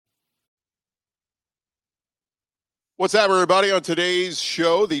What's up, everybody? On today's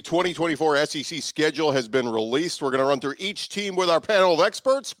show, the 2024 SEC schedule has been released. We're going to run through each team with our panel of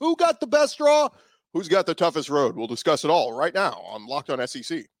experts. Who got the best draw? Who's got the toughest road? We'll discuss it all right now on Locked On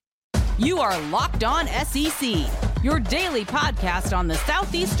SEC. You are Locked On SEC, your daily podcast on the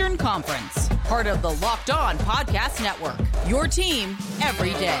Southeastern Conference. Part of the Locked On Podcast Network, your team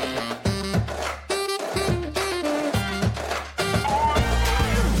every day.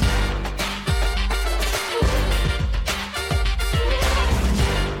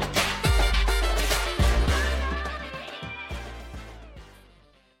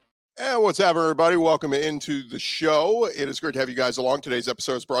 And what's up, everybody? Welcome into the show. It is great to have you guys along. Today's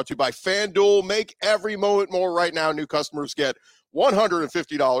episode is brought to you by FanDuel. Make every moment more right now. New customers get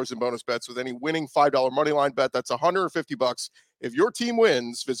 $150 in bonus bets with any winning $5 moneyline bet. That's $150. If your team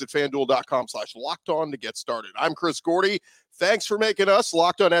wins, visit FanDuel.com/LockedOn to get started. I'm Chris Gordy. Thanks for making us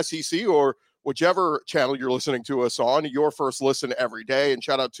Locked On SEC, or whichever channel you're listening to us on, your first listen every day. And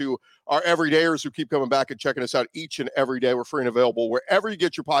shout out to our everydayers who keep coming back and checking us out each and every day. We're free and available wherever you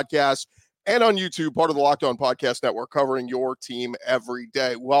get your podcasts and on YouTube, part of the Locked On Podcast Network, covering your team every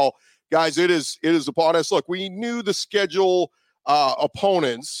day. Well, guys, it is upon us. Look, we knew the schedule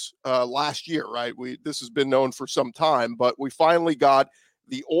opponents last year, right? This has been known for some time, but we finally got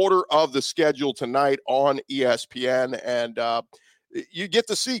the order of the schedule tonight on ESPN, and you get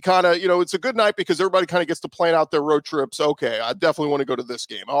to see kind of, it's a good night because everybody kind of gets to plan out their road trips. Okay, I definitely want to go to this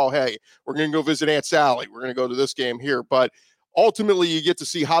game. Oh, hey, we're going to go visit Aunt Sally. We're going to go to this game here. But ultimately, you get to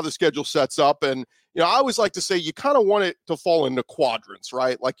see how the schedule sets up. And, I always like to say you kind of want it to fall into quadrants,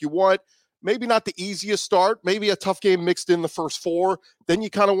 right? Like you want maybe not the easiest start, maybe a tough game mixed in the first four. Then you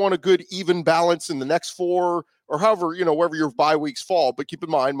kind of want a good even balance in the next four, or however, wherever your bye weeks fall. But keep in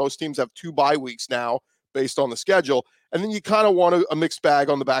mind, most teams have 2 bye weeks now based on the schedule. And then you kind of want a mixed bag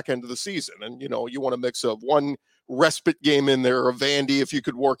on the back end of the season. And, you want a mix of one respite game in there, a Vandy if you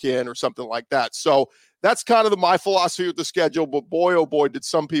could work in, or something like that. So that's kind of my philosophy with the schedule. But boy, oh boy, did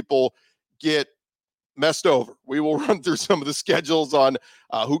some people get messed over. We will run through some of the schedules on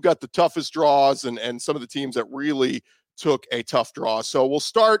who got the toughest draws and some of the teams that really took a tough draw. So we'll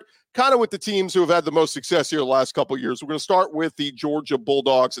start kind of with the teams who have had the most success here the last couple of years. We're going to start with the Georgia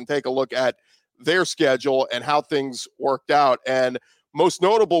Bulldogs and take a look at their schedule and how things worked out. And most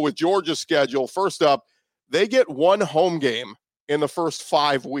notable with Georgia's schedule, first up, they get one home game in the first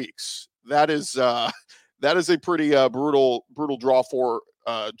 5 weeks. That is a pretty brutal draw for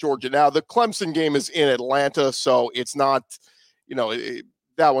Georgia. Now, the Clemson game is in Atlanta, so it's not,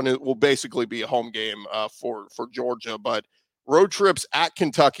 that one will basically be a home game for Georgia. But road trips at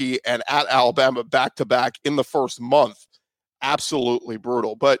Kentucky and at Alabama back-to-back in the first month, absolutely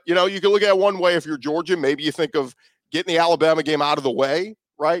brutal. But, you can look at it one way. If you're Georgia, maybe you think of getting the Alabama game out of the way,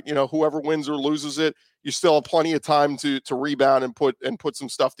 right? Whoever wins or loses it, you still have plenty of time to rebound and put some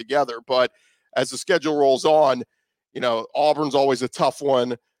stuff together. But as the schedule rolls on, Auburn's always a tough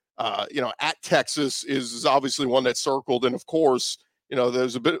one. At Texas is obviously one that's circled. And of course,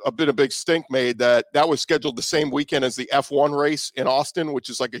 there's a big stink made that was scheduled the same weekend as the F1 race in Austin, which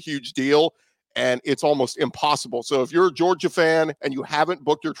is like a huge deal. And it's almost impossible. So if you're a Georgia fan and you haven't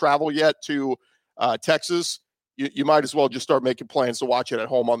booked your travel yet to Texas, you might as well just start making plans to watch it at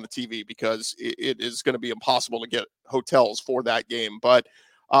home on the TV, because it is going to be impossible to get hotels for that game. But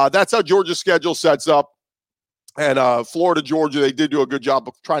that's how Georgia's schedule sets up. And Florida, Georgia, they did do a good job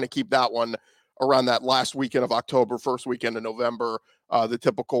of trying to keep that one around that last weekend of October, first weekend of November. The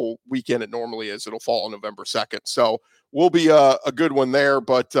typical weekend it normally is, it'll fall on November 2nd. So will be a good one there.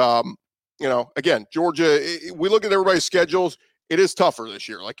 But again, Georgia, we look at everybody's schedules. It is tougher this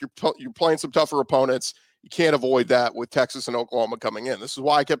year. Like you're playing some tougher opponents. You can't avoid that with Texas and Oklahoma coming in. This is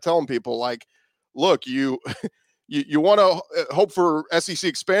why I kept telling people, like, look, you want to hope for SEC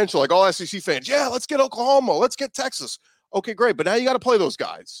expansion, like all SEC fans. Yeah, let's get Oklahoma. Let's get Texas. Okay, great. But now you got to play those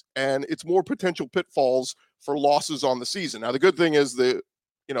guys. And it's more potential pitfalls for losses on the season. Now, the good thing is the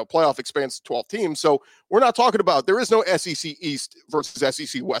playoff expands to 12 teams. So we're not talking about, there is no SEC East versus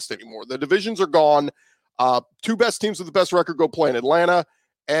SEC West anymore. The divisions are gone. 2 best teams with the best record go play in Atlanta.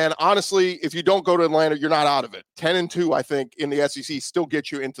 And honestly, if you don't go to Atlanta, you're not out of it. 10-2, I think, in the SEC still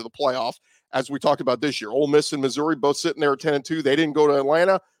gets you into the playoff, as we talked about this year. Ole Miss and Missouri both sitting there at 10-2. They didn't go to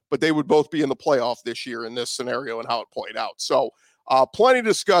Atlanta, but they would both be in the playoff this year in this scenario and how it played out. So plenty to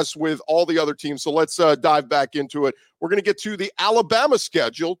discuss with all the other teams. So let's dive back into it. We're going to get to the Alabama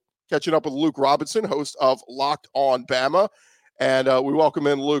schedule, catching up with Luke Robinson, host of Locked On Bama. And we welcome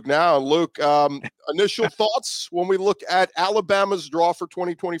in Luke now. And Luke, initial thoughts when we look at Alabama's draw for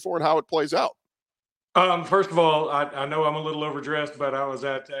 2024 and how it plays out? First of all, I know I'm a little overdressed, but I was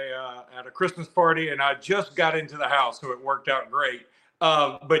at a Christmas party and I just got into the house, so it worked out great.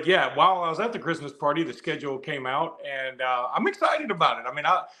 But yeah, while I was at the Christmas party, the schedule came out, and I'm excited about it. I mean,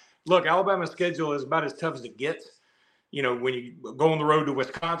 look, Alabama's schedule is about as tough as it gets. You know, when you go on the road to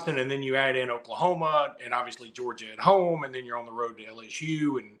Wisconsin and then you add in Oklahoma and obviously Georgia at home, and then you're on the road to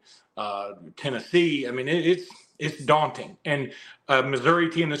LSU and Tennessee. I mean, it's daunting, and a Missouri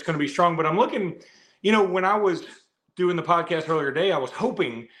team that's going to be strong. But I'm looking. You know, when I was doing the podcast earlier today, I was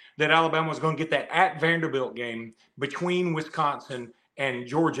hoping that Alabama was going to get that at Vanderbilt game between Wisconsin and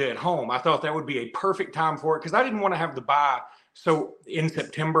Georgia at home. I thought that would be a perfect time for it because I didn't want to have the bye. So in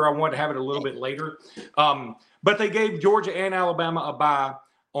September, I wanted to have it a little bit later. But they gave Georgia and Alabama a bye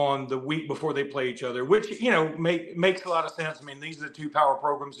on the week before they play each other, which, you know, makes a lot of sense. I mean, these are the two power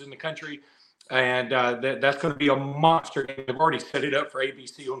programs in the country. And that's going to be a monster game. They've already set it up for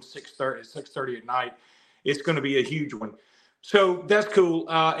ABC on 6:30 at night. It's going to be a huge one. So that's cool.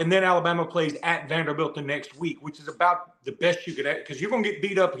 And then Alabama plays at Vanderbilt the next week, which is about the best you could have, because you're going to get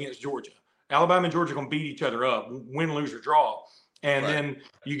beat up against Georgia. Alabama and Georgia are going to beat each other up, win, lose, or draw. And then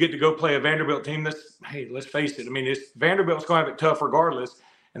you get to go play a Vanderbilt team that's, hey, let's face it. I mean, Vanderbilt's going to have it tough regardless.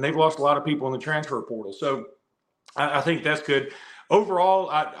 And they've lost a lot of people in the transfer portal. So I think that's good. Overall,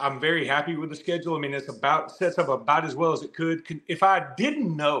 I'm very happy with the schedule. I mean, sets up about as well as it could. If I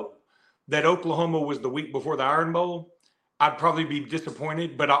didn't know that Oklahoma was the week before the Iron Bowl, I'd probably be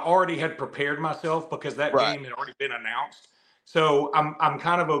disappointed. But I already had prepared myself because that game had already been announced. So I'm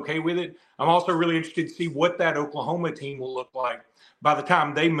kind of okay with it. I'm also really interested to see what that Oklahoma team will look like by the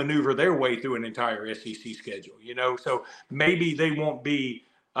time they maneuver their way through an entire SEC schedule. You know, so maybe they won't be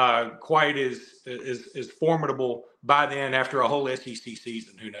quite as formidable by then after a whole SEC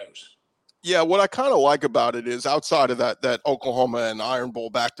season. Who knows? Yeah, what I kind of like about it is outside of that Oklahoma and Iron Bowl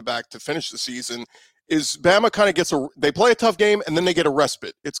back-to-back to finish the season is Bama kind of they play a tough game and then they get a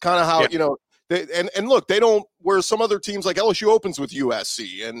respite. It's kind of how, you know, and look, they don't, where some other teams like LSU opens with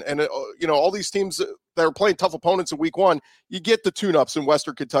USC and you know, all these teams that are playing tough opponents in week one, you get the tune-ups in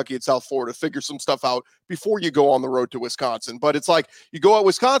Western Kentucky and South Florida, figure some stuff out before you go on the road to Wisconsin. But it's like you go at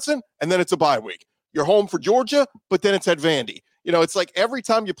Wisconsin and then it's a bye week. You're home for Georgia, but then it's at Vandy. You know, it's like every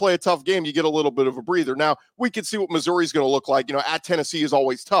time you play a tough game, you get a little bit of a breather. Now, we can see what Missouri's going to look like. You know, at Tennessee is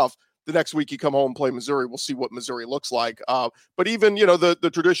always tough. The next week you come home and play Missouri. We'll see what Missouri looks like. But even, you know, the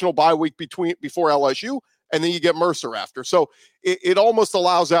traditional bye week before LSU, and then you get Mercer after. So it almost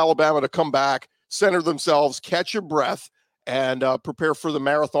allows Alabama to come back, center themselves, catch your breath, and prepare for the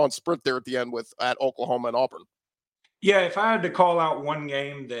marathon sprint there at the end at Oklahoma and Auburn. Yeah, if I had to call out one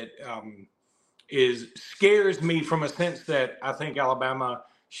game that scares me from a sense that I think Alabama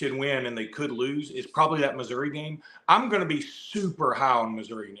should win and they could lose, is probably that Missouri game. I'm going to be super high on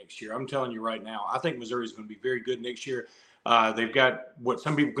Missouri next year. I'm telling you right now. I think Missouri is going to be very good next year. They've got what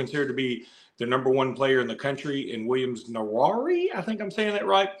some people consider to be the number one player in the country in Williams-Nwaneri. I think I'm saying that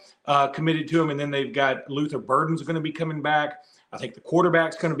right. Committed to him. And then they've got Luther Burden's going to be coming back. I think the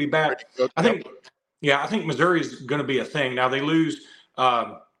quarterback's going to be back. I think Missouri is going to be a thing. Now they lose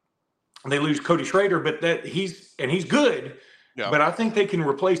Cody Schrader, but he's good. Yeah. But I think they can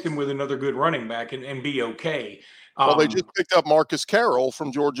replace him with another good running back and be okay. Well, they just picked up Marcus Carroll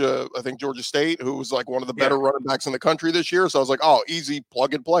from Georgia, I think Georgia State, who was like one of the better running backs in the country this year. So I was like, oh, easy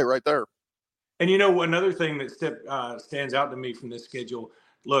plug and play right there. And, you know, another thing that stands out to me from this schedule,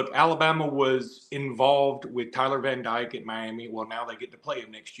 look, Alabama was involved with Tyler Van Dyke at Miami. Well, now they get to play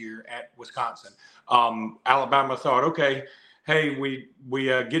him next year at Wisconsin. Alabama thought, okay, hey, we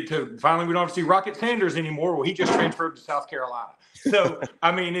get to finally we don't have to see Rocket Sanders anymore. Well, he just transferred to South Carolina. So,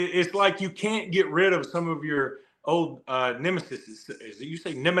 I mean, it's like you can't get rid of some of your old nemesis. You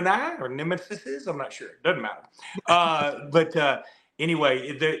say Nemini or nemesis? I'm not sure. It doesn't matter. But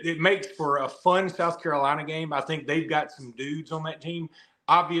anyway, it makes for a fun South Carolina game. I think they've got some dudes on that team.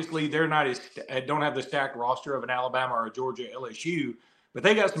 Obviously, they're not don't have the stacked roster of an Alabama or a Georgia LSU, but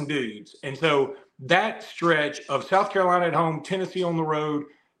they got some dudes. And so that stretch of South Carolina at home, Tennessee on the road,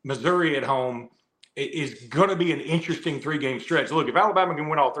 Missouri at home is going to be an interesting 3-game stretch. Look, if Alabama can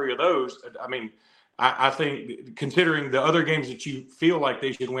win all 3 of those, I mean, I think considering the other games that you feel like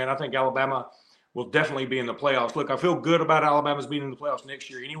they should win, I think Alabama will definitely be in the playoffs. Look, I feel good about Alabama's being in the playoffs next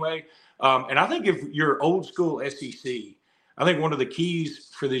year anyway. And I think if you're old school SEC, I think one of the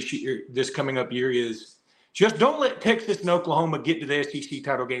keys for this coming up year is just don't let Texas and Oklahoma get to the SEC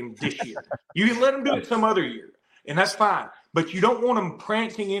title game this year. You can let them do it some other year, and that's fine. But you don't want them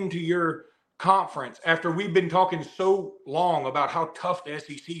prancing into your conference after we've been talking so long about how tough the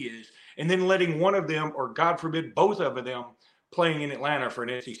SEC is, and then letting one of them, or God forbid, both of them, playing in Atlanta for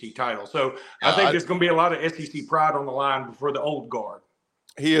an SEC title. So I think there's going to be a lot of SEC pride on the line before the old guard.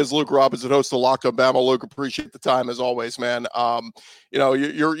 He is Luke Robinson, host of Locked On Bama. Luke, appreciate the time as always, man.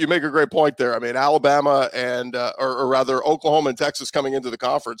 You make a great point there. I mean, Alabama and or rather Oklahoma and Texas coming into the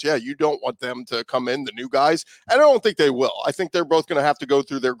conference. Yeah, you don't want them to come in, the new guys. And I don't think they will. I think they're both going to have to go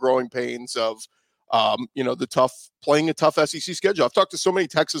through their growing pains of, playing a tough SEC schedule. I've talked to so many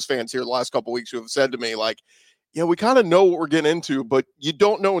Texas fans here the last couple of weeks who have said to me, like, yeah, we kind of know what we're getting into, but you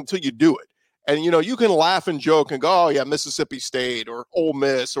don't know until you do it. And, you can laugh and joke and go, oh, yeah, Mississippi State or Ole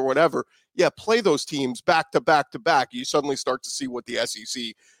Miss or whatever. Yeah, play those teams back to back to back. You suddenly start to see what the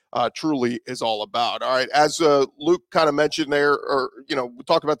SEC truly is all about. All right, as Luke kind of mentioned there, we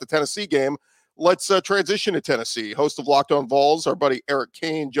talk about the Tennessee game. Let's transition to Tennessee. Host of Locked On Vols, our buddy Eric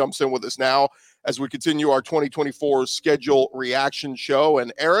Kane jumps in with us now as we continue our 2024 schedule reaction show.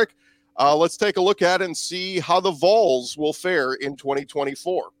 And Eric, let's take a look at it and see how the Vols will fare in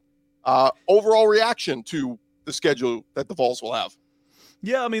 2024. Overall reaction to the schedule that the Vols will have.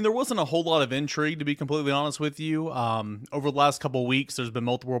 Yeah, I mean, there wasn't a whole lot of intrigue, to be completely honest with you. Over the last couple of weeks, there's been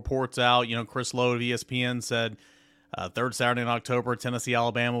multiple reports out. Chris Lowe of ESPN said third Saturday in October, Tennessee,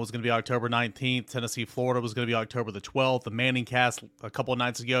 Alabama was going to be October 19th. Tennessee, Florida was going to be October the 12th. The Manning cast a couple of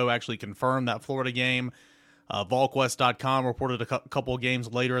nights ago actually confirmed that Florida game. VolQuest.com reported a couple of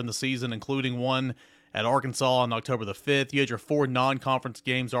games later in the season, including one at Arkansas on October the 5th. You had your 4 non-conference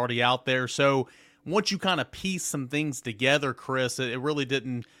games already out there. So once you kind of piece some things together, Chris, it really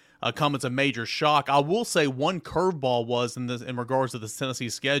didn't come as a major shock. I will say one curveball was in regards to the Tennessee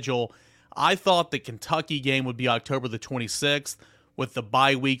schedule. I thought the Kentucky game would be October the 26th with the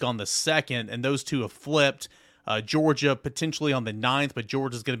bye week on the 2nd, and those two have flipped. Georgia potentially on the 9th, but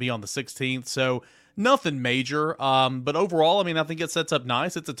Georgia's going to be on the 16th. So nothing major, but overall, I mean, I think it sets up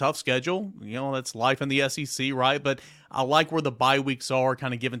nice. It's a tough schedule. That's life in the SEC, right? But I like where the bye weeks are,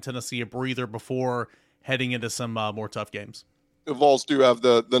 kind of giving Tennessee a breather before heading into some more tough games. The Vols do have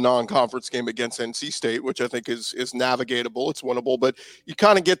the non-conference game against NC State, which I think is navigatable. It's winnable, but you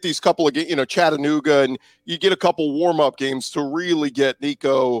kind of get these couple of, Chattanooga, and you get a couple warm-up games to really get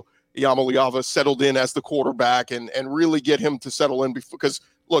Nico Iamaleava settled in as the quarterback and really get him to settle in because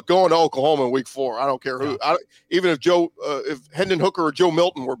look, going to Oklahoma in week 4, I don't care who, even if Hendon Hooker or Joe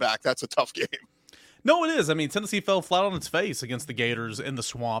Milton were back, that's a tough game. No, it is. I mean, Tennessee fell flat on its face against the Gators in the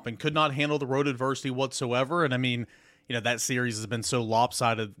Swamp and could not handle the road adversity whatsoever. And I mean, that series has been so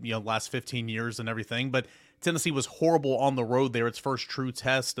lopsided, last 15 years and everything. But Tennessee was horrible on the road there. Its first true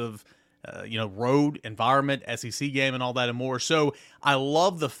test of, road environment, SEC game, and all that and more. So I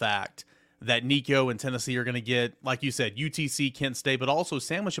love the fact that Nico and Tennessee are going to get, like you said, UTC, Kent State, but also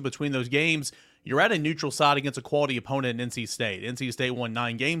sandwiched in between those games. You're at a neutral side against a quality opponent in NC State. NC State won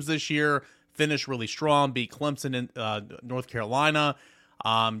 9 games this year, finished really strong, beat Clemson in North Carolina.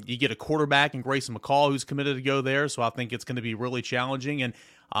 You get a quarterback in Grayson McCall who's committed to go there, so I think it's going to be really challenging. And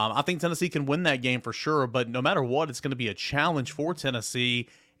I think Tennessee can win that game for sure, but no matter what, it's going to be a challenge for Tennessee,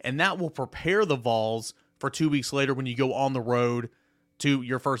 and that will prepare the Vols for 2 weeks later when you go on the road to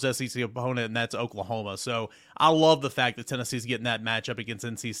your first SEC opponent, and that's Oklahoma. So I love the fact that Tennessee's getting that matchup against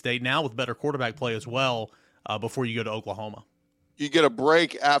NC State now with better quarterback play as well before you go to Oklahoma. You get a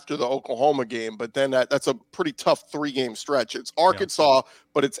break after the Oklahoma game, but then that's a pretty tough 3-game stretch. It's Arkansas,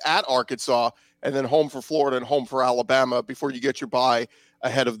 but it's at Arkansas, and then home for Florida and home for Alabama before you get your bye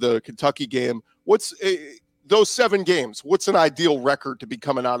ahead of the Kentucky game. What's those 7 games? What's an ideal record to be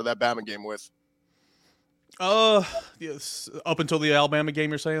coming out of that Bama game with? Yes, up until the Alabama game,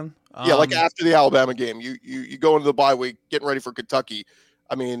 you're saying? Yeah, like after the Alabama game, you go into the bye week, getting ready for Kentucky.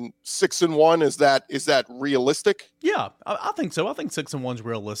 I mean, 6-1, is that realistic? Yeah, I think so. I think 6-1 is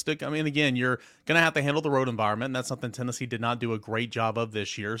realistic. I mean, again, you're going to have to handle the road environment, and that's something Tennessee did not do a great job of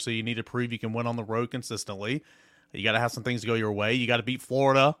this year. So you need to prove you can win on the road consistently. You got to have some things go your way. You got to beat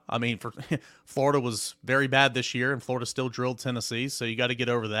Florida. I mean, Florida was very bad this year, and Florida still drilled Tennessee, so you got to get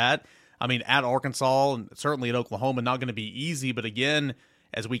over that. I mean, at Arkansas and certainly at Oklahoma, not going to be easy. But again,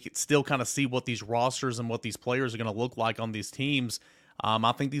 as we can still kind of see what these rosters and what these players are going to look like on these teams,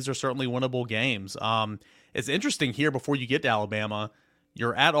 I think these are certainly winnable games. It's interesting here before you get to Alabama,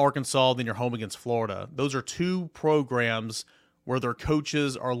 you're at Arkansas, then you're home against Florida. Those are 2 programs where their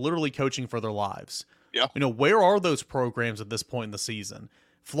coaches are literally coaching for their lives. Yeah. Where are those programs at this point in the season?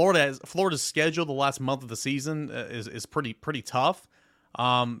 Florida's schedule the last month of the season is pretty tough.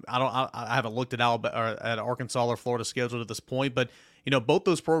 I haven't looked at Arkansas or Florida scheduled at this point, but both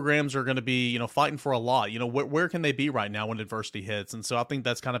those programs are going to be fighting for a lot. Where can they be right now when adversity hits? And so I think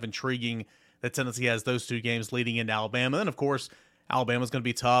that's kind of intriguing that Tennessee has those 2 games leading into Alabama. And of course, Alabama's going to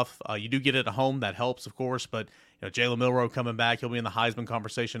be tough. You do get it at home. That helps, of course. But Jalen Milroe coming back, he'll be in the Heisman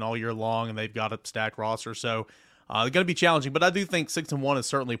conversation all year long, and they've got a stacked roster. So they're going to be challenging. But I do think 6-1 is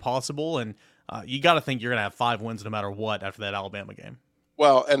certainly possible. And you got to think you're going to have 5 wins no matter what after that Alabama game.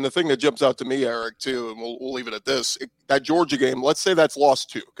 Well, and the thing that jumps out to me, Eric, too, and we'll leave it at this, that Georgia game, let's say that's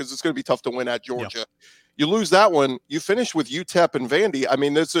lost too, because it's going to be tough to win at Georgia. Yep. You lose that one, you finish with UTEP and Vandy. I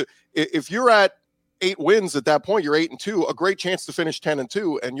mean, if you're at 8 wins at that point, you're 8-2, a great chance to finish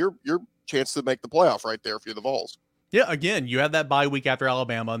 10-2, and your chance to make the playoff right there if you're the Vols. Yeah, again, you have that bye week after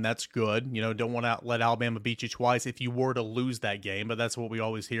Alabama, and that's good. Don't want to let Alabama beat you twice if you were to lose that game, but that's what we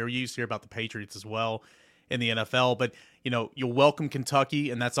always hear. You used to hear about the Patriots as well in the NFL, but you'll welcome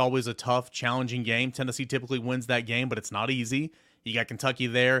Kentucky, and that's always a tough, challenging game. Tennessee typically wins that game, but it's not easy. You got Kentucky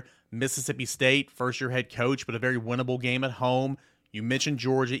there, Mississippi State, first-year head coach, but a very winnable game at home. You mentioned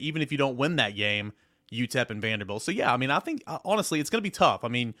Georgia. Even if you don't win that game, UTEP and Vanderbilt. So, yeah, I mean, I think, honestly, it's going to be tough. I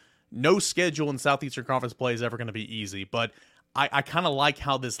mean, no schedule in Southeastern Conference play is ever going to be easy, but I kind of like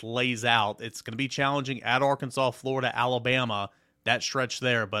how this lays out. It's going to be challenging at Arkansas, Florida, Alabama, that stretch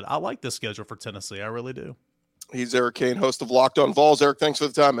there, but I like this schedule for Tennessee. I really do. He's Eric Kane, host of Locked On Vols. Eric, thanks for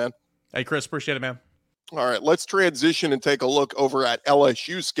the time, man. Hey, Chris, appreciate it, man. All right, let's transition and take a look over at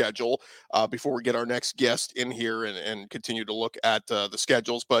LSU's schedule before we get our next guest in here and continue to look at the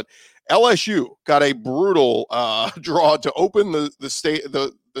schedules. But LSU got a brutal draw to open the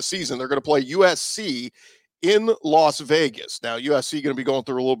season. They're going to play USC in Las Vegas. Now, USC going to be going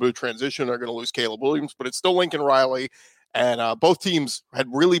through a little bit of transition. They're going to lose Caleb Williams, but it's still Lincoln Riley. And both teams had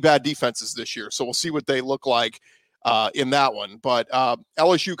really bad defenses this year. So we'll see what they look like in that one. But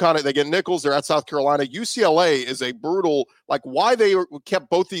LSU they get Nichols. They're at South Carolina. UCLA is a brutal, why they kept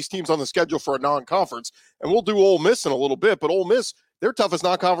both these teams on the schedule for a non-conference. And we'll do Ole Miss in a little bit. But Ole Miss, their toughest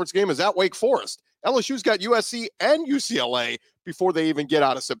non-conference game is at Wake Forest. LSU's got USC and UCLA before they even get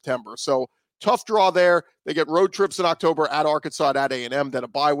out of September. So tough draw there. They get road trips in October at Arkansas, at A&M, then a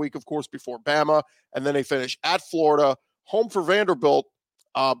bye week, of course, before Bama. And then they finish at Florida, home for Vanderbilt,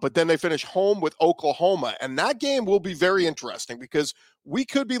 but then they finish home with Oklahoma. And that game will be very interesting because we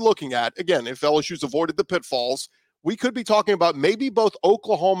could be looking at, again, if LSU's avoided the pitfalls, we could be talking about maybe both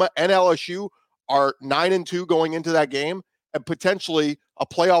Oklahoma and LSU are 9-2 going into that game and potentially a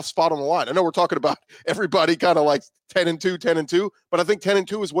playoff spot on the line. I know we're talking about everybody kind of 10-2, but I think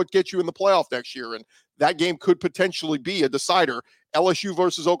 10-2 is what gets you in the playoff next year. And that game could potentially be a decider, LSU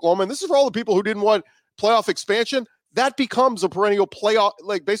versus Oklahoma. And this is for all the people who didn't want playoff expansion. That becomes a perennial playoff,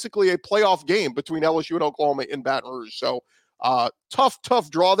 basically a playoff game between LSU and Oklahoma in Baton Rouge. So tough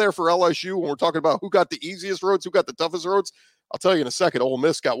draw there for LSU when we're talking about who got the easiest roads, who got the toughest roads. I'll tell you in a second, Ole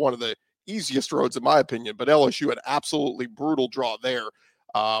Miss got one of the easiest roads in my opinion, but LSU had absolutely brutal draw there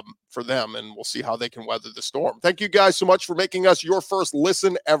for them, and we'll see how they can weather the storm. Thank you guys so much for making us your first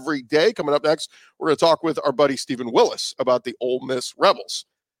listen every day. Coming up next, we're going to talk with our buddy Stephen Willis about the Ole Miss Rebels.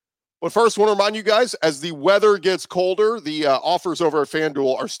 But first, I want to remind you guys, as the weather gets colder, the offers over at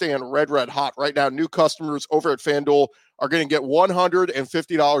FanDuel are staying red hot. Right now, new customers over at FanDuel are going to get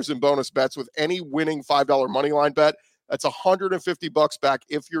 $150 in bonus bets with any winning $5 moneyline bet. That's $150 back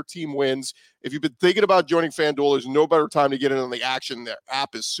if your team wins. If you've been thinking about joining FanDuel, there's no better time to get in on the action. Their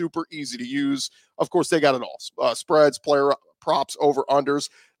app is super easy to use. Of course, they got it all. Spreads, player props,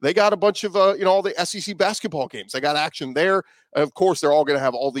 over-unders. They got a bunch of, all the SEC basketball games. They got action there. Of course, they're all going to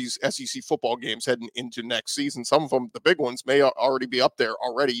have all these SEC football games heading into next season. Some of them, the big ones, may already be up there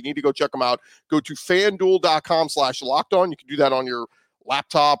already. You need to go check them out. Go to FanDuel.com/lockedon. You can do that on your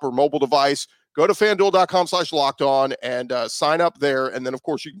laptop or mobile device. Go to FanDuel.com/lockedon and sign up there. And then, of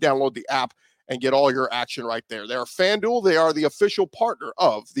course, you can download the app and get all your action right there. They are FanDuel. They are the official partner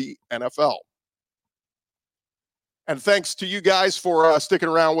of the NFL. And thanks to you guys for sticking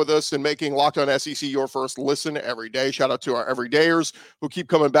around with us and making Locked On SEC your first listen every day. Shout out to our everydayers who keep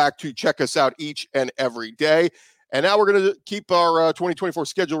coming back to check us out each and every day. And now we're going to keep our 2024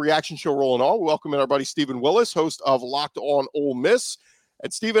 schedule reaction show rolling on. Welcome in our buddy Stephen Willis, host of Locked On Ole Miss.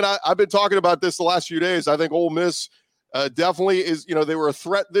 And Stephen, I've been talking about this the last few days. I think Ole Miss definitely is, they were a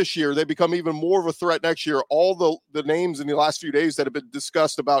threat this year. They become even more of a threat next year. All the names in the last few days that have been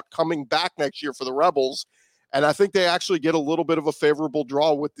discussed about coming back next year for the Rebels. And I think they actually get a little bit of a favorable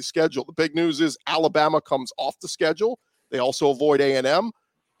draw with the schedule. The big news is Alabama comes off the schedule. They also avoid A&M.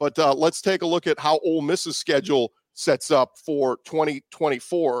 But let's take a look at how Ole Miss's schedule sets up for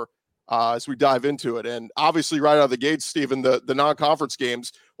 2024 as we dive into it. And obviously right out of the gate, Stephen, the non-conference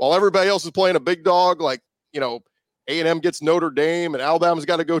games, while everybody else is playing a big dog, A&M gets Notre Dame and Alabama's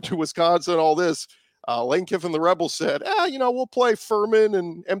got to go to Wisconsin, all this. Lane Kiffin, the Rebels, said, we'll play Furman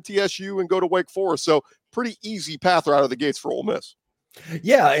and MTSU and go to Wake Forest. So pretty easy path right out of the gates for Ole Miss.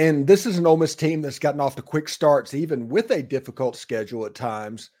 Yeah, and this is an Ole Miss team that's gotten off to quick starts, even with a difficult schedule at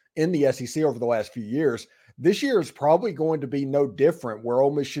times in the SEC over the last few years. This year is probably going to be no different, where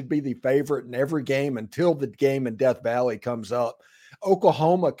Ole Miss should be the favorite in every game until the game in Death Valley comes up.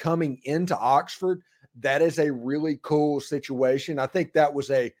 Oklahoma coming into Oxford, that is a really cool situation. I think that was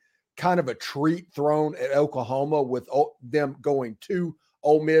a kind of a treat thrown at Oklahoma with them going to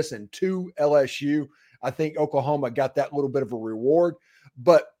Ole Miss and to LSU. I think Oklahoma got that little bit of a reward.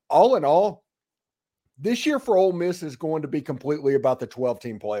 But all in all, this year for Ole Miss is going to be completely about the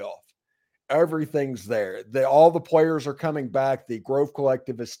 12-team playoff. Everything's there. All the players are coming back. The Grove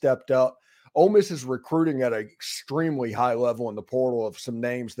Collective has stepped up. Ole Miss is recruiting at an extremely high level in the portal of some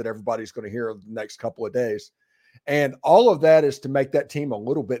names that everybody's going to hear the next couple of days. And all of that is to make that team a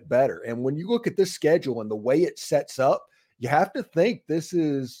little bit better. And when you look at this schedule and the way it sets up, you have to think this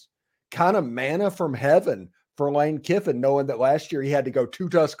is kind of manna from heaven for Lane Kiffin, knowing that last year he had to go to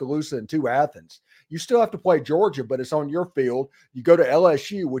Tuscaloosa and to Athens. You still have to play Georgia, but it's on your field. You go to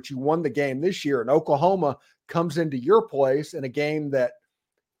LSU, which you won the game this year, and Oklahoma comes into your place in a game that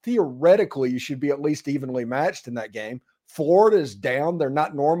theoretically you should be at least evenly matched in that game. Florida is down. They're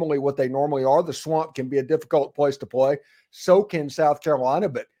not normally what they normally are. The Swamp can be a difficult place to play. So can South Carolina,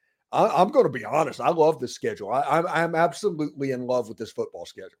 but I'm going to be honest. I love this schedule. I'm absolutely in love with this football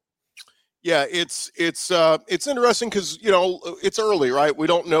schedule. Yeah, it's interesting because, it's early, right? We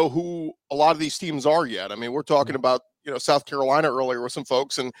don't know who a lot of these teams are yet. I mean, we're talking about, South Carolina earlier with some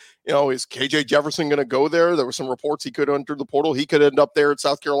folks, and, is KJ Jefferson going to go there? There were some reports he could enter the portal. He could end up there at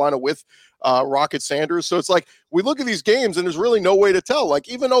South Carolina with Rocket Sanders. So it's like we look at these games and there's really no way to tell. Like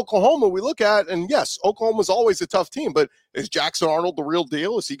even Oklahoma, we look at, and yes, Oklahoma's always a tough team, but is Jackson Arnold the real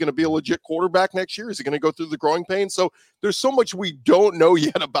deal? Is he going to be a legit quarterback next year? Is he going to go through the growing pains? So there's so much we don't know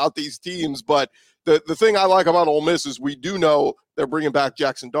yet about these teams, but the thing I like about Ole Miss is we do know they're bringing back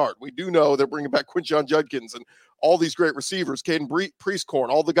Jackson Dart. We do know they're bringing back Quinshon Judkins and all these great receivers, Caden Priestcorn,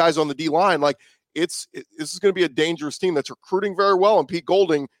 all the guys on the D-line. Like this is going to be a dangerous team that's recruiting very well, and Pete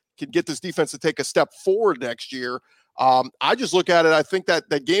Golding can get this defense to take a step forward next year. I just look at it. I think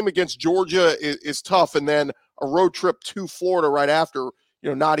that game against Georgia is tough, and then a road trip to Florida right after,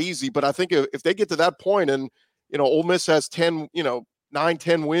 not easy. But I think if they get to that point and, Ole Miss has 10,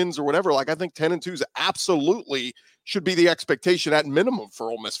 9-10 wins or whatever, like I think 10-2 is absolutely should be the expectation at minimum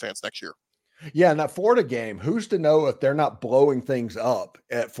for Ole Miss fans next year. Yeah, and that Florida game, who's to know if they're not blowing things up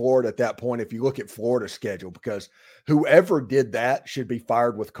at Florida at that point if you look at Florida's schedule, because whoever did that should be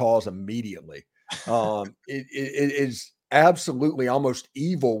fired with cause immediately. It is absolutely almost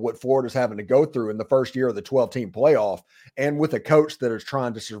evil what Florida's having to go through in the first year of the 12-team playoff and with a coach that is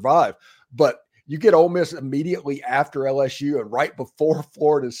trying to survive. But you get Ole Miss immediately after LSU and right before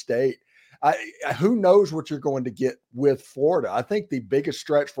Florida State. Who knows what you're going to get with Florida? I think the biggest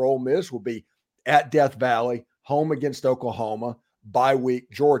stretch for Ole Miss will be at Death Valley, home against Oklahoma, bye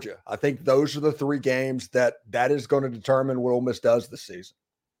week, Georgia. I think those are the three games that is going to determine what Ole Miss does this season.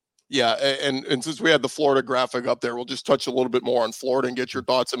 Yeah, and since we had the Florida graphic up there, we'll just touch a little bit more on Florida and get your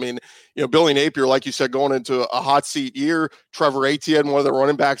thoughts. I mean, Billy Napier, like you said, going into a hot seat year. Trevor Etienne, one of the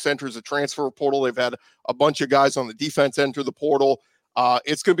running backs, enters the transfer portal. They've had a bunch of guys on the defense enter the portal.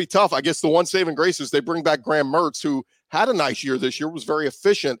 It's going to be tough. I guess the one saving grace is they bring back Graham Mertz, who had a nice year this year, was very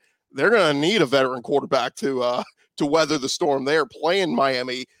efficient. They're going to need a veteran quarterback to weather the storm. They're playing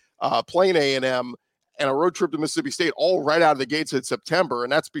Miami, playing A&M, and a road trip to Mississippi State all right out of the gates in September.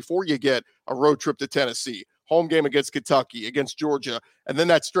 And that's before you get a road trip to Tennessee, home game against Kentucky, against Georgia. And then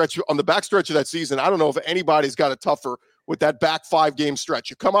that stretch on the back stretch of that season, I don't know if anybody's got it tougher with that back 5-game stretch.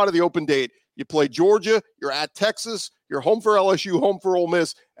 You come out of the open date, you play Georgia, you're at Texas, you're home for LSU, home for Ole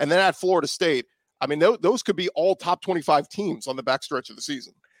Miss, and then at Florida State. I mean, those could be all top 25 teams on the back stretch of the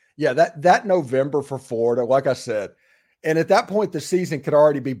season. Yeah, that November for Florida, like I said, and at that point, the season could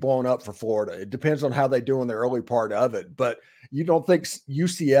already be blown up for Florida. It depends on how they do in the early part of it. But you don't think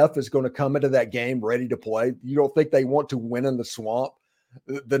UCF is going to come into that game ready to play? You don't think they want to win in the Swamp?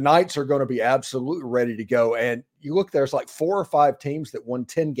 The Knights are going to be absolutely ready to go. And you look, there's like 4 or 5 teams that won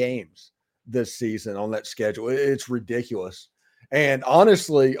 10 games this season on that schedule. It's ridiculous. And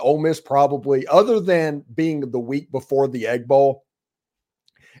honestly, Ole Miss probably, other than being the week before the Egg Bowl,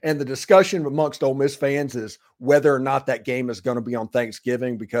 and the discussion amongst Ole Miss fans is whether or not that game is going to be on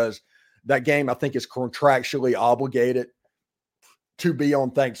Thanksgiving, because that game, I think, is contractually obligated to be on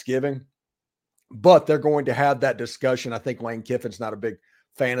Thanksgiving. But they're going to have that discussion. I think Lane Kiffin's not a big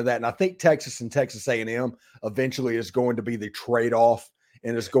fan of that. And I think Texas and Texas A&M eventually is going to be the trade-off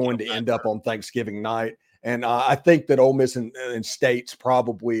and is going to end up on Thanksgiving night. And I think that Ole Miss and State's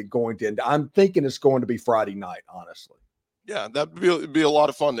probably going to end. I'm thinking it's going to be Friday night, honestly. Yeah, that'd be a lot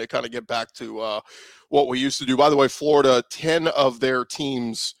of fun to kind of get back to what we used to do. By the way, Florida, 10 of their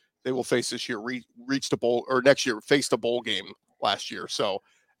teams they will face this year reached a bowl, or next year faced a bowl game last year. So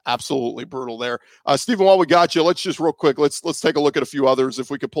absolutely brutal there. Stephen, while we got you, let's just real quick, let's take a look at a few others. If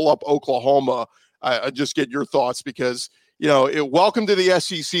we could pull up Oklahoma, just get your thoughts, because welcome to the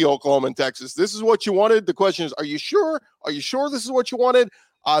SEC, Oklahoma and Texas. This is what you wanted. The question is, are you sure? Are you sure this is what you wanted?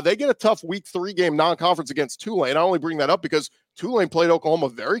 They get a tough week 3 game non-conference against Tulane. I only bring that up because Tulane played Oklahoma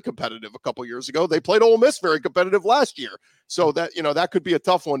very competitive a couple years ago. They played Ole Miss very competitive last year. So that, that could be a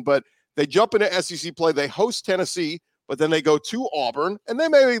tough one, but they jump into SEC play. They host Tennessee, but then they go to Auburn, and they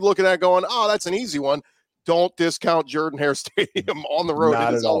may be looking at it going, oh, that's an easy one. Don't discount Jordan-Hare Stadium on the road.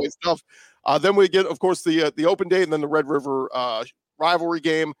 It is always tough. Then we get, of course, the open date, and then the Red River rivalry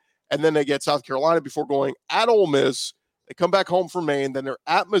game, and then they get South Carolina before going at Ole Miss. They come back home for Maine, then they're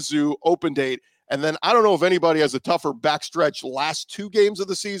at Mizzou, open date, and then I don't know if anybody has a tougher backstretch last 2 games of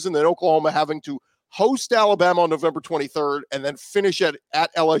the season than Oklahoma having to host Alabama on November 23rd and then finish at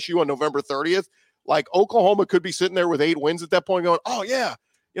LSU on November 30th. Like, Oklahoma could be sitting there with 8 wins at that point going, oh, yeah,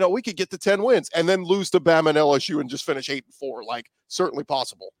 we could get to 10 wins, and then lose to Bama and LSU and just finish 8-4. Like, certainly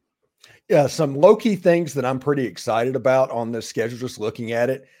possible. Yeah, some low-key things that I'm pretty excited about on this schedule, just looking at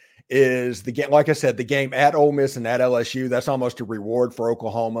it, is the game, like I said, the game at Ole Miss and at LSU. That's almost a reward for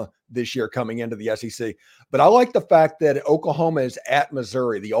Oklahoma this year coming into the SEC. But I like the fact that Oklahoma is at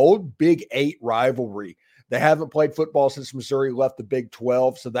Missouri, the old Big 8 rivalry. They haven't played football since Missouri left the Big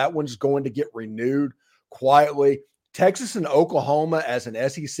 12, so that one's going to get renewed quietly. Texas and Oklahoma as an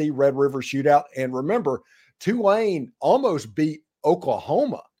SEC Red River shootout. And remember, Tulane almost beat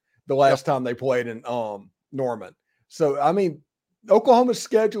Oklahoma the last time they played in Norman. So, I mean, Oklahoma's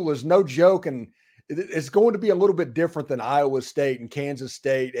schedule is no joke, and it's going to be a little bit different than Iowa State and Kansas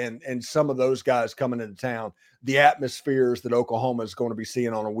State and some of those guys coming into town, the atmospheres that Oklahoma is going to be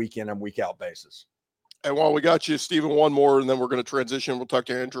seeing on a week-in and week-out basis. And while we got you, Stephen, one more, and then we're going to transition. We'll talk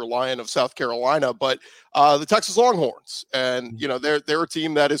to Andrew Lyon of South Carolina, but the Texas Longhorns, and they're a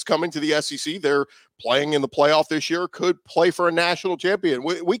team that is coming to the SEC. They're playing in the playoff this year, could play for a national champion.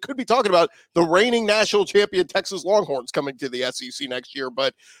 We could be talking about the reigning national champion Texas Longhorns coming to the SEC next year.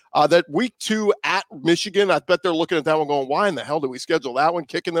 But that week 2 at Michigan, I bet they're looking at that one going, why in the hell did we schedule that one?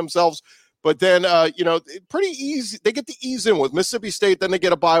 Kicking themselves. But then, pretty easy. They get to ease in with Mississippi State. Then they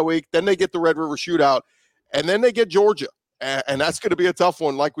get a bye week. Then they get the Red River shootout. And then they get Georgia. And that's going to be a tough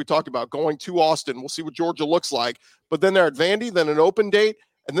one, like we talked about, going to Austin. We'll see what Georgia looks like. But then they're at Vandy, then an open date.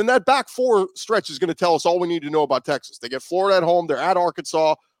 And then that back 4 stretch is going to tell us all we need to know about Texas. They get Florida at home. They're at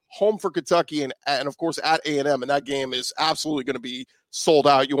Arkansas, home for Kentucky, and of course, at A&M. And that game is absolutely going to be sold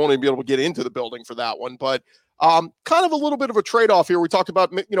out. You won't even be able to get into the building for that one. But kind of a little bit of a trade-off here. We talked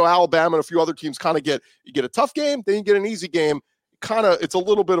about, Alabama and a few other teams kind of you get a tough game, then you get an easy game. It's a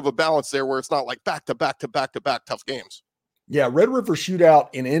little bit of a balance there where it's not like back-to-back tough games. Yeah, Red River shootout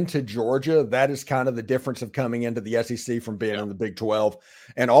and into Georgia, that is kind of the difference of coming into the SEC from being in the Big 12.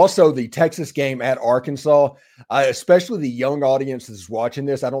 And also the Texas game at Arkansas, especially the young audience that's watching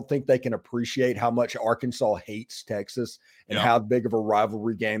this, I don't think they can appreciate how much Arkansas hates Texas and how big of a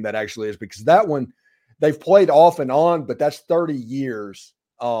rivalry game that actually is, because that one, they've played off and on, but that's 30 years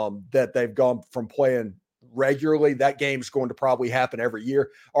that they've gone from playing regularly. That game's going to probably happen every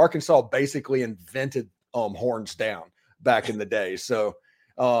year. Arkansas basically invented horns down back in the day. So,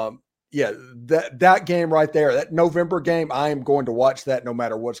 that game right there, that November game, I am going to watch that no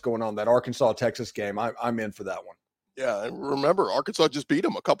matter what's going on. That Arkansas-Texas game, I'm in for that one. Yeah, and remember, Arkansas just beat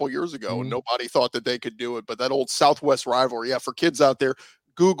them a couple years ago, and nobody thought that they could do it. But that old Southwest rivalry, for kids out there,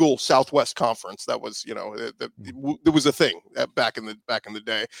 Google Southwest Conference. That was, there was a thing back in the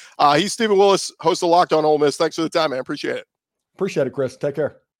day. He's Stephen Willis, host of Locked On Ole Miss. Thanks for the time, man. Appreciate it. Appreciate it, Chris. Take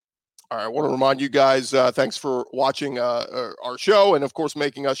care. All right, I want to remind you guys, thanks for watching our show and, of course,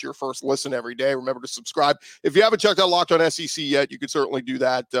 making us your first listen every day. Remember to subscribe. If you haven't checked out Locked On SEC yet, you could certainly do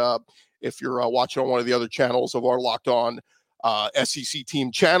that if you're watching on one of the other channels of our Locked On SEC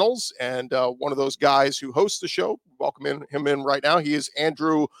team channels. And one of those guys who hosts the show, welcome him in right now. He is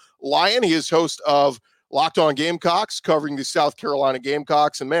Andrew Lyon. He is host of Locked On Gamecocks, covering the South Carolina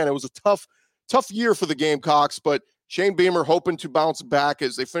Gamecocks. And, man, it was a tough year for the Gamecocks, but Shane Beamer hoping to bounce back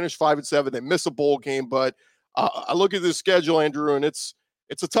as they finish 5-7. They miss a bowl game, but I look at this schedule, Andrew, and it's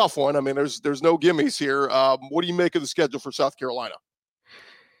a tough one. I mean, there's no gimmies here. What do you make of the schedule for South Carolina?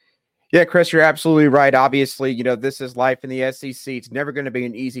 Yeah, Chris, you're absolutely right. Obviously, this is life in the SEC. It's never going to be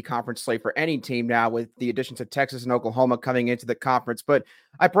an easy conference slate for any team now, with the additions of Texas and Oklahoma coming into the conference. But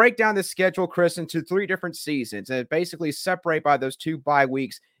I break down the schedule, Chris, into 3 different seasons, and basically separate by those 2 bye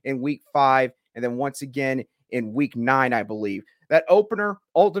weeks in week 5, and then once again in week 9, I believe. That opener,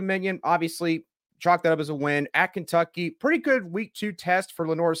 Old Dominion, obviously chalk that up as a win. At Kentucky, pretty good week 2 test for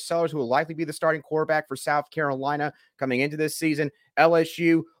Lenore Sellers, who will likely be the starting quarterback for South Carolina coming into this season.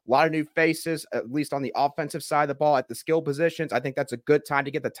 LSU, a lot of new faces, at least on the offensive side of the ball at the skill positions. I think that's a good time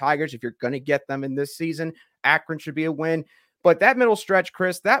to get the Tigers if you're going to get them in this season. Akron should be a win. But that middle stretch,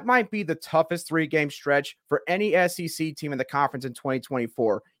 Chris, that might be the toughest 3-game stretch for any SEC team in the conference in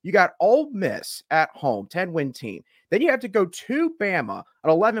 2024. You got Ole Miss at home, 10-win team. Then you have to go to Bama,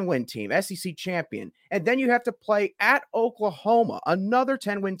 an 11-win team, SEC champion. And then you have to play at Oklahoma, another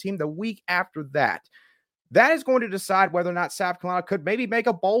 10-win team the week after that. That is going to decide whether or not South Carolina could maybe make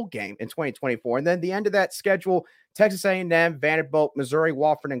a bowl game in 2024. And then the end of that schedule, Texas A&M, Vanderbilt, Missouri,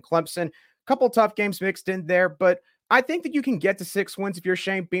 Wofford, and Clemson. A couple tough games mixed in there, but I think that you can get to 6 wins if you're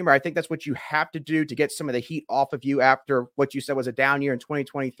Shane Beamer. I think that's what you have to do to get some of the heat off of you after what you said was a down year in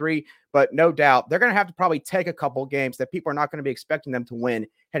 2023. But no doubt, they're going to have to probably take a couple games that people are not going to be expecting them to win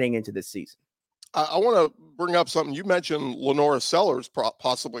heading into this season. I want to bring up something. You mentioned Lenora Sellers,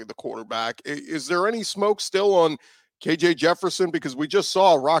 possibly the quarterback. Is there any smoke still on KJ Jefferson? Because we just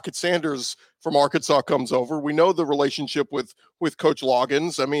saw Rocket Sanders from Arkansas comes over. We know the relationship with Coach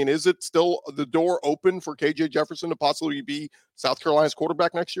Loggins. I mean, is it still the door open for KJ Jefferson to possibly be South Carolina's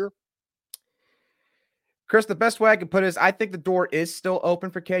quarterback next year? Chris, the best way I can put it is I think the door is still open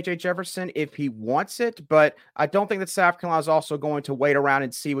for KJ Jefferson if he wants it, but I don't think that South Carolina is also going to wait around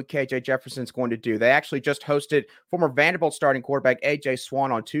and see what KJ Jefferson is going to do. They actually just hosted former Vanderbilt starting quarterback A.J.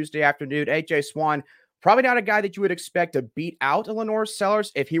 Swan on Tuesday afternoon. A.J. Swan, probably not a guy that you would expect to beat out Lenore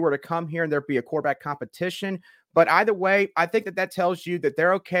Sellers if he were to come here and there'd be a quarterback competition. But either way, I think that tells you that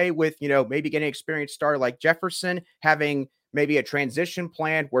they're okay with, maybe getting an experienced starter like Jefferson, having maybe a transition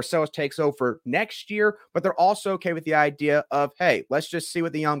plan where Sellers takes over next year, but they're also okay with the idea of, hey, let's just see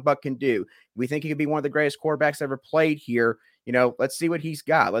what the young buck can do. We think he could be one of the greatest quarterbacks ever played here. Let's see what he's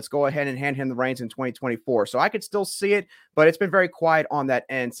got. Let's go ahead and hand him the reins in 2024. So I could still see it, but it's been very quiet on that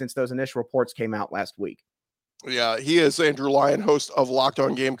end since those initial reports came out last week. Yeah, he is Andrew Lyon, host of Locked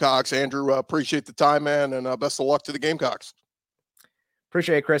On Gamecocks. Andrew, appreciate the time, man, and best of luck to the Gamecocks.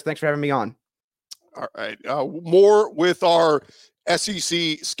 Appreciate it, Chris. Thanks for having me on. All right. More with our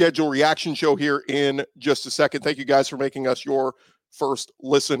SEC schedule reaction show here in just a second. Thank you guys for making us your first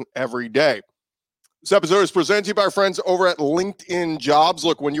listen every day. This episode is presented to you by our friends over at LinkedIn Jobs.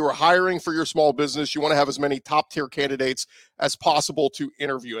 Look, when you are hiring for your small business, you want to have as many top-tier candidates as possible to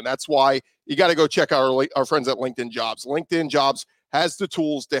interview. And that's why you got to go check out our friends at LinkedIn Jobs. LinkedIn Jobs has the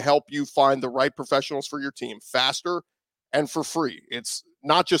tools to help you find the right professionals for your team faster and for free. It's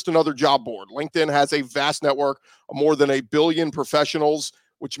not just another job board. LinkedIn has a vast network of more than 1 billion professionals,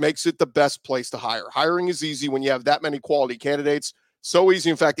 which makes it the best place to hire. Hiring is easy when you have that many quality candidates. So easy.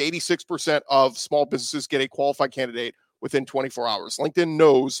 In fact, 86% of small businesses get a qualified candidate within 24 hours. LinkedIn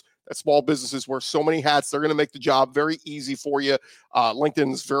knows that small businesses wear so many hats. They're going to make the job very easy for you.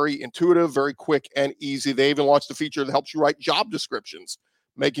 LinkedIn is very intuitive, very quick and easy. They even launched a feature that helps you write job descriptions,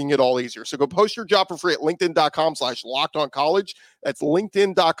 making it all easier. So go post your job for free at linkedin.com/lockedoncollege. That's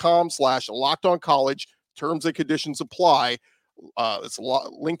linkedin.com/lockedoncollege. Terms and conditions apply. It's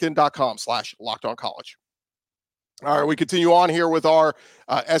linkedin.com/lockedoncollege. All right, we continue on here with our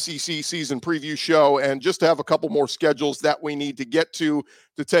SEC season preview show, and just to have a couple more schedules that we need to get to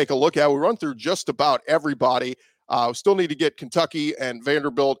take a look at. We run through just about everybody. Still need to get Kentucky and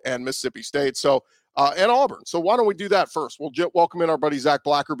Vanderbilt and Mississippi State. So and Auburn. So why don't we do that first? We'll welcome in our buddy Zach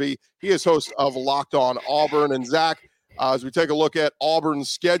Blackerby. He is host of Locked On Auburn. And Zach, as we take a look at Auburn's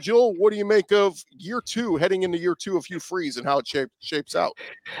schedule, what do you make of year 2, heading into year 2 of Hugh Freeze and how it shapes out?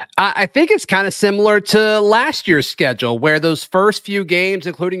 I think it's kind of similar to last year's schedule, where those first few games,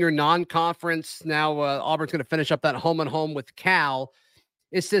 including your non-conference, now Auburn's going to finish up that home-and-home with Cal.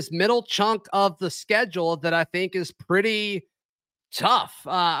 It's this middle chunk of the schedule that I think is pretty tough.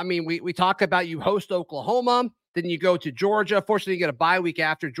 I mean, we talk about you host Oklahoma, then you go to Georgia. Fortunately, you get a bye week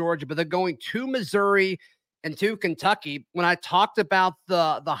after Georgia, but they're going to Missouri and to Kentucky. When I talked about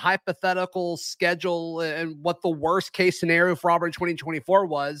the hypothetical schedule and what the worst case scenario for Auburn 2024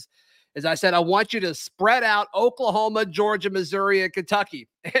 was, is I said, I want you to spread out Oklahoma, Georgia, Missouri, and Kentucky.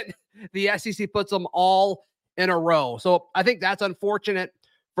 And the SEC puts them all in a row. So I think that's unfortunate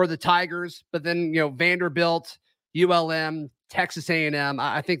for the Tigers, but then, Vanderbilt, ULM, Texas A&M,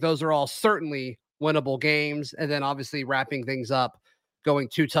 I think those are all certainly winnable games. And then obviously wrapping things up, going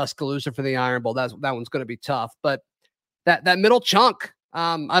to Tuscaloosa for the Iron Bowl. That one's going to be tough. But that middle chunk,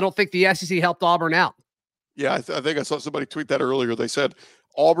 I don't think the SEC helped Auburn out. Yeah, I think I saw somebody tweet that earlier. They said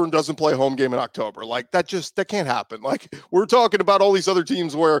Auburn doesn't play a home game in October. Like that can't happen. Like we're talking about all these other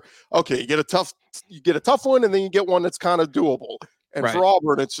teams where, okay, you get a tough one and then you get one that's kind of doable. And Right. for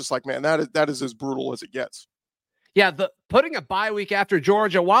Auburn, it's just like, man, that is as brutal as it gets. Yeah, the putting a bye week after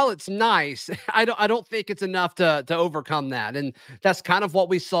Georgia, while it's nice, I don't think it's enough to overcome that. And that's kind of what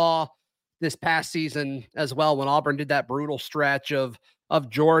we saw this past season as well when Auburn did that brutal stretch of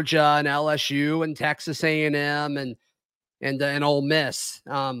Georgia and LSU and Texas A&M and Ole Miss.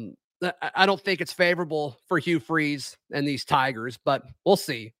 I don't think it's favorable for Hugh Freeze and these Tigers, but we'll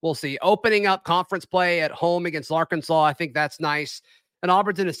see. We'll see. Opening up conference play at home against Arkansas, I think that's nice. And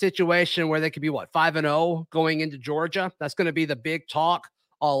Auburn's in a situation where they could be 5-0 going into Georgia. That's going to be the big talk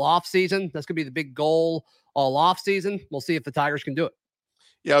all off season. That's going to be the big goal all off season. We'll see if the Tigers can do it.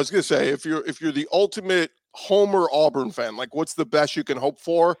 Yeah, I was going to say, if you're the ultimate homer Auburn fan, like what's the best you can hope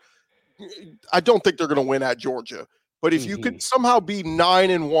for? I don't think they're going to win at Georgia, but if you could somehow be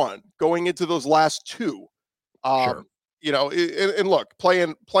 9-1 going into those last two, Sure. you know, and look,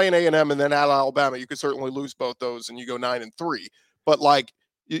 playing A&M and then at Alabama, you could certainly lose both those and you go 9-3. But like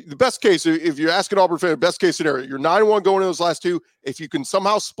the best case, if you're asking Auburn fan, best case scenario, you're 9-1 going to those last two. If you can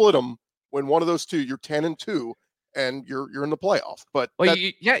somehow split them, win one of those two, you're 10-2, and you're in the playoff. But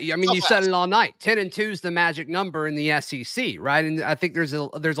you said it all night. 10-2 is the magic number in the SEC, right? And I think there's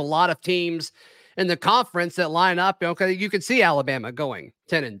a lot of teams in the conference that line up. Okay, you can see Alabama going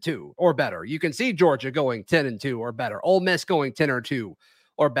 10-2 or better. You can see Georgia going 10-2 or better. Ole Miss going 10-2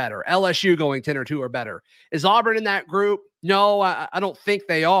 or better. LSU going 10-2 or better. Is Auburn in that group? No, I don't think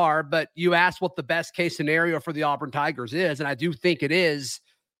they are. But you asked what the best case scenario for the Auburn Tigers is, and I do think it is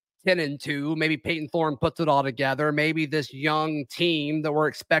 10-2. Maybe Peyton Thorne puts it all together. Maybe this young team that we're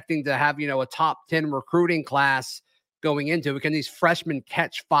expecting to have, a top 10 recruiting class going into it. Can these freshmen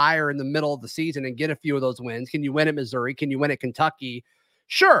catch fire in the middle of the season and get a few of those wins? Can you win at Missouri? Can you win at Kentucky?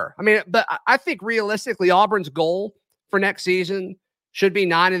 Sure. I mean, but I think realistically, Auburn's goal for next season should be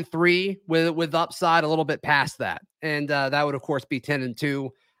 9-3 with upside a little bit past that. And that would, of course, be 10-2.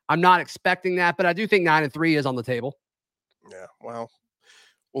 I'm not expecting that, but I do think 9-3 is on the table. Yeah, well,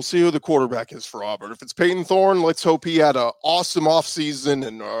 we'll see who the quarterback is for Auburn. If it's Peyton Thorne, let's hope he had an awesome offseason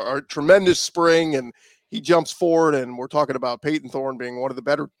and a tremendous spring, and he jumps forward. And we're talking about Peyton Thorne being one of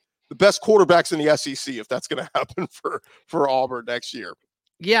the best quarterbacks in the SEC, if that's going to happen for Auburn next year.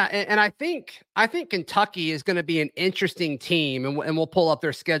 Yeah, and I think Kentucky is going to be an interesting team, and we'll pull up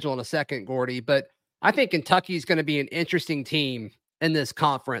their schedule in a second, Gordy. But I think Kentucky is going to be an interesting team in this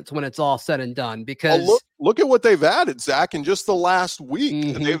conference when it's all said and done. Because look at what they've added, Zach, in just the last week.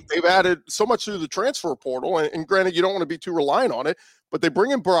 Mm-hmm. They've added so much through the transfer portal, and granted, you don't want to be too reliant on it, but they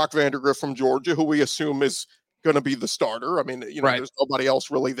bring in Brock Vandergrift from Georgia, who we assume is going to be the starter. I mean, right. There's nobody else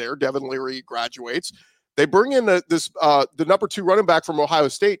really there. Devin Leary graduates. They bring in the number 2 running back from Ohio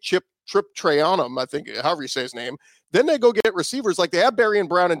State, Trip Trayanum, I think, however you say his name. Then they go get receivers like they have Berrien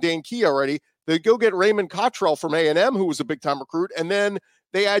Brown and Dane Key already. They go get Raymond Cottrell from A&M, who was a big-time recruit. And then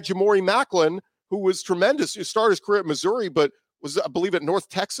they add Jamori Macklin, who was tremendous. He started his career at Missouri, but was, I believe, at North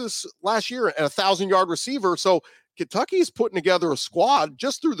Texas last year and a 1,000-yard receiver. So Kentucky is putting together a squad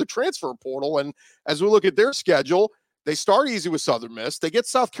just through the transfer portal. And as we look at their schedule, they start easy with Southern Miss. They get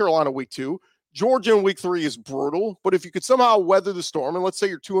South Carolina week 2. Georgia in week 3 is brutal, but if you could somehow weather the storm, and let's say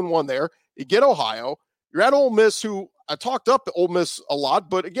you're 2-1 there, you get Ohio, you're at Ole Miss, who I talked up Ole Miss a lot,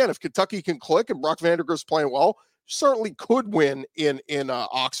 but again, if Kentucky can click and Brock Vandergrift's playing well, certainly could win in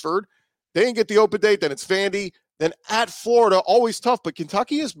Oxford. They didn't get the open date, then it's Vandy, then at Florida, always tough, but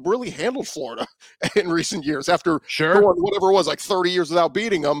Kentucky has really handled Florida in recent years after going whatever it was, like 30 years without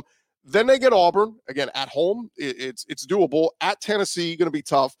beating them. Then they get Auburn, again, at home, it's doable. At Tennessee, going to be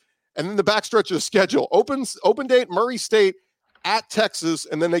tough. And then the backstretch of the schedule, open date, Murray State, at Texas,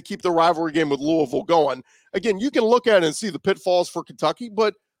 and then they keep the rivalry game with Louisville going. Again, you can look at it and see the pitfalls for Kentucky,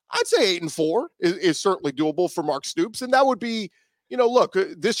 but I'd say 8-4 is certainly doable for Mark Stoops. And that would be, look,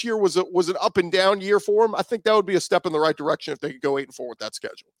 this year was an up and down year for him. I think that would be a step in the right direction if they could go 8-4 with that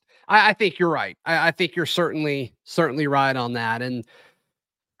schedule. I think you're right. I think you're certainly right on that. And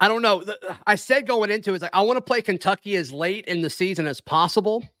I don't know. I said going into it, I want to play Kentucky as late in the season as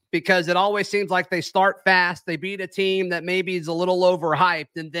possible, because it always seems like they start fast. They beat a team that maybe is a little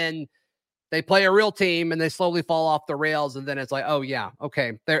overhyped, and then they play a real team and they slowly fall off the rails. And then it's like, oh yeah,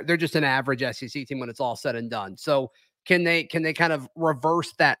 okay. They're just an average SEC team when it's all said and done. So can they kind of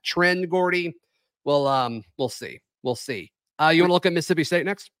reverse that trend, Gordy? Well, we'll see. You want to look at Mississippi State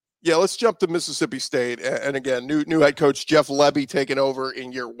next? Yeah, let's jump to Mississippi State. And again, new head coach Jeff Lebby taking over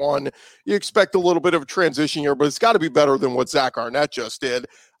in year one. You expect a little bit of a transition here, but it's got to be better than what Zach Arnett just did.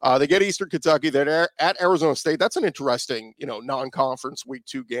 They get Eastern Kentucky. They're at Arizona State. That's an interesting, non-conference week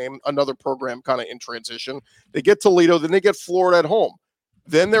 2 game. Another program kind of in transition. They get Toledo, then they get Florida at home.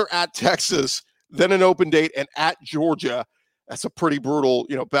 Then they're at Texas, then an open date, and at Georgia. That's a pretty brutal,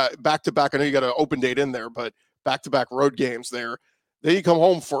 back-to-back. I know you got an open date in there, but back-to-back road games there. Then you come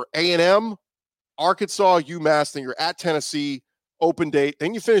home for A&M, Arkansas, UMass. Then you're at Tennessee, open date.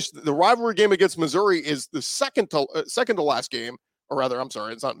 Then you finish the rivalry game against Missouri is the second to last game, or rather, I'm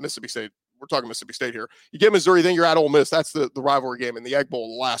sorry, it's not Mississippi State. We're talking Mississippi State here. You get Missouri, then you're at Ole Miss. That's the rivalry game in the Egg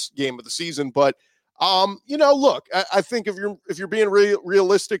Bowl, the last game of the season. But look, I think if you're being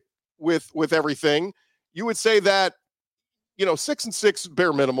realistic with everything, you would say that 6-6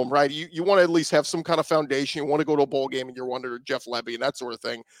 bare minimum, right? You want to at least have some kind of foundation. You want to go to a bowl game and you're under Jeff Lebby and that sort of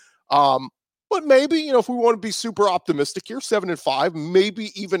thing. But maybe, if we want to be super optimistic here, 7-5,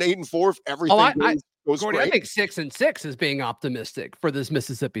 maybe even 8-4 if everything goes Gordy, great. I think 6-6 is being optimistic for this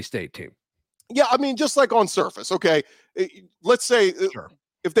Mississippi State team. Yeah, I mean, just like on surface. Okay, let's say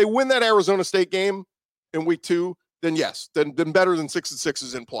if they win that Arizona State game in week 2, then yes, then better than 6-6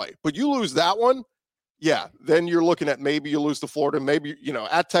 is in play. But you lose that one, yeah, then you're looking at maybe you lose to Florida, maybe,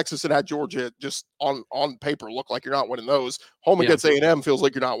 at Texas and at Georgia, just on paper, look like you're not winning those. Home against A&M feels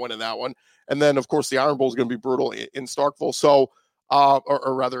like you're not winning that one. And then, of course, the Iron Bowl is going to be brutal in Starkville, so,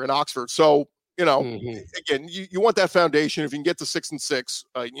 or rather in Oxford. So, again, you want that foundation. If you can get to 6-6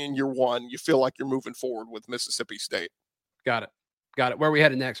 in year one, you feel like you're moving forward with Mississippi State. Got it. Where are we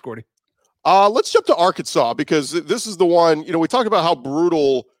headed next, Gordy? Let's jump to Arkansas, because this is the one, we talked about how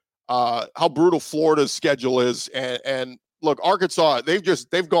brutal Florida's schedule is. And look, Arkansas,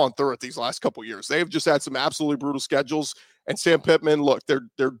 they've gone through it these last couple of years. They've just had some absolutely brutal schedules. And Sam Pittman, look,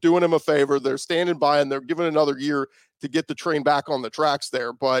 they're doing him a favor. They're standing by and they're giving another year to get the train back on the tracks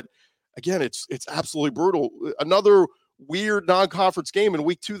there. But again, it's absolutely brutal. Another weird non-conference game in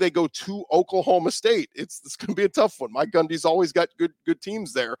week 2. They go to Oklahoma State. It's going to be a tough one. Mike Gundy's always got good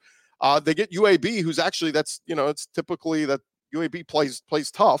teams there. They get UAB, who's actually it's typically that UAB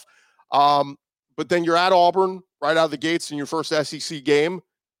plays tough. But then you're at Auburn right out of the gates in your first SEC game.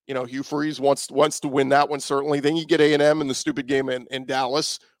 Hugh Freeze wants to win that one, certainly. Then you get A&M in the stupid game in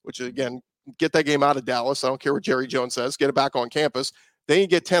Dallas, which, again, get that game out of Dallas. I don't care what Jerry Jones says. Get it back on campus. Then you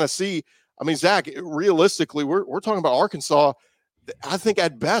get Tennessee. I mean, Zach, realistically, we're talking about Arkansas. I think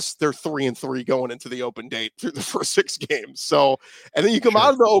at best they're 3-3 going into the open date through the first 6 games. So, and then you come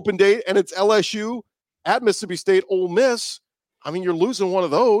out of the open date and it's LSU at Mississippi State, Ole Miss. I mean, you're losing one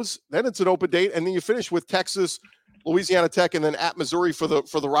of those. Then it's an open date, and then you finish with Texas, Louisiana Tech, and then at Missouri for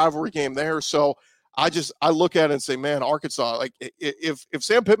the rivalry game there. So I look at it and say, man, Arkansas, like if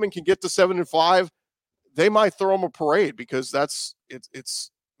Sam Pittman can get to 7-5, they might throw him a parade, because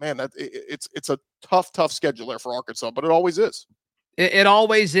it's a tough schedule there for Arkansas, but it always is. It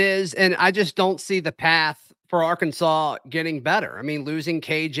always is, and I just don't see the path for Arkansas getting better. I mean, losing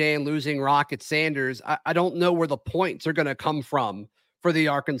KJ and losing Rocket Sanders, I don't know where the points are going to come from for the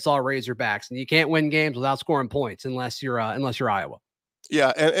Arkansas Razorbacks, and you can't win games without scoring points unless you're Iowa.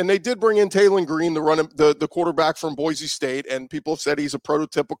 Yeah, and they did bring in Taylon Green, the quarterback from Boise State, and people have said he's a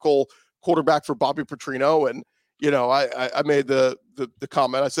prototypical quarterback for Bobby Petrino. And I made the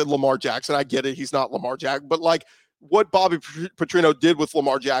comment. I said Lamar Jackson. I get it, he's not Lamar Jackson, but like what Bobby Petrino did with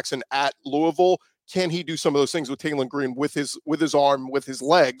Lamar Jackson at Louisville, can he do some of those things with Taylon Green with his arm, with his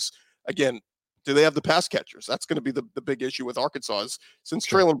legs? Again, do they have the pass catchers? That's going to be the big issue with Arkansas. Since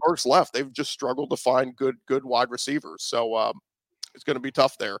Treylon Burks left, they've just struggled to find good wide receivers. So it's going to be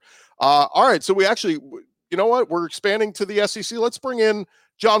tough there. All right, so we actually, you know what? We're expanding to the SEC. Let's bring in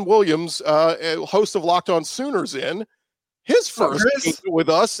John Williams, host of Locked On Sooners, in his first game with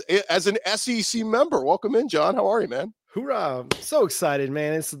us as an SEC member. Welcome in, John. How are you, man? Hoorah. I'm so excited,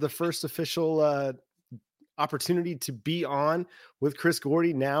 man. This is the first official opportunity to be on with Chris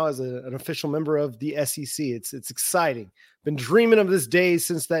Gordy now as an official member of the SEC. It's exciting. Been dreaming of this day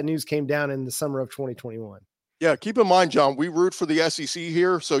since that news came down in the summer of 2021. Yeah, keep in mind, John, we root for the SEC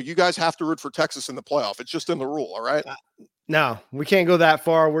here, so you guys have to root for Texas in the playoff. It's just in the rule, all right? No, we can't go that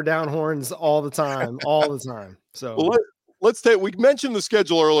far. We're down horns all the time, So we mentioned the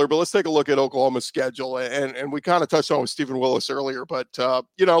schedule earlier, but let's take a look at Oklahoma's schedule. And we kind of touched on with Stephen Willis earlier, but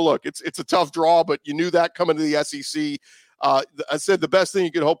look, it's a tough draw, but you knew that coming to the SEC. I said the best thing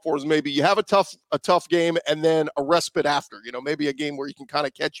you could hope for is maybe you have a tough game and then a respite after, maybe a game where you can kind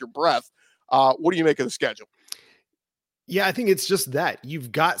of catch your breath. What do you make of the schedule? Yeah, I think it's just that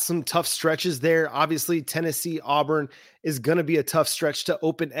you've got some tough stretches there. Obviously, Tennessee, Auburn is going to be a tough stretch to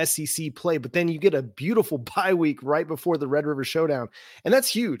open SEC play, but then you get a beautiful bye week right before the Red River Showdown. And that's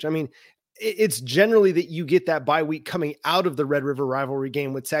huge. I mean, it's generally that you get that bye week coming out of the Red River rivalry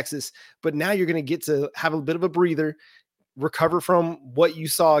game with Texas, but now you're going to get to have a bit of a breather, recover from what you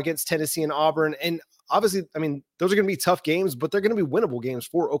saw against Tennessee and Auburn. And obviously, I mean, those are going to be tough games, but they're going to be winnable games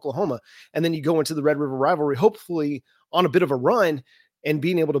for Oklahoma. And then you go into the Red River rivalry, hopefully on a bit of a run and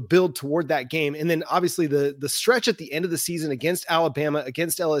being able to build toward that game. And then obviously the stretch at the end of the season against Alabama,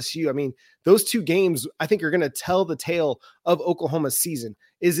 against LSU. I mean, those two games, I think, are going to tell the tale of Oklahoma's season.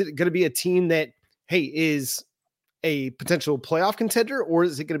 Is it going to be a team that, hey, is a potential playoff contender, or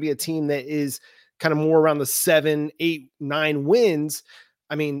is it going to be a team that is kind of more around the 7, 8, 9 wins?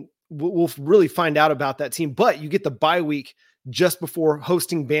 I mean, we'll really find out about that team, but you get the bye week just before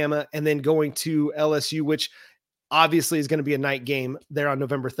hosting Bama and then going to LSU, which obviously is going to be a night game there on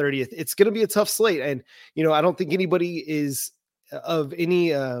November 30th. It's going to be a tough slate. And, you know, I don't think anybody is of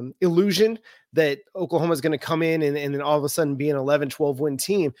any illusion that Oklahoma is going to come in and then all of a sudden be an 11-12 win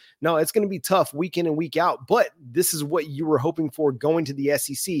team. No, it's going to be tough week in and week out, but this is what you were hoping for going to the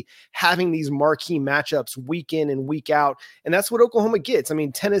SEC, having these marquee matchups week in and week out. And that's what Oklahoma gets. I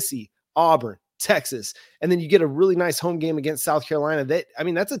mean, Tennessee, Auburn, Texas, and then you get a really nice home game against South Carolina.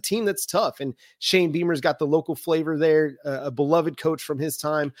 That's a team that's tough. And Shane Beamer's got the local flavor there, a beloved coach from his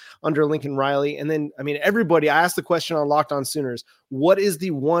time under Lincoln Riley. And then, I mean, everybody, I asked the question on Locked On Sooners, what is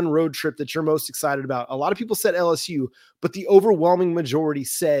the one road trip that you're most excited about? A lot of people said LSU, but the overwhelming majority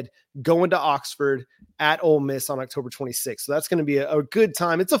said going to Oxford at Ole Miss on October 26th. So that's going to be a good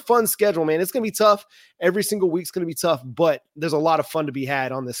time. It's a fun schedule, man. It's going to be tough. Every single week's going to be tough, but there's a lot of fun to be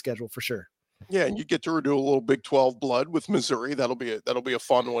had on this schedule for sure. Yeah, and you get to do a little Big 12 blood with Missouri. That'll be a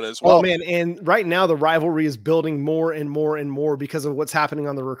fun one as well. Oh man, and right now the rivalry is building more and more and more because of what's happening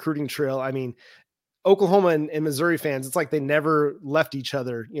on the recruiting trail. I mean, Oklahoma and Missouri fans, it's like they never left each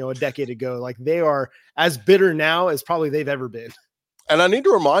other, you know, a decade ago. Like they are as bitter now as probably they've ever been. And I need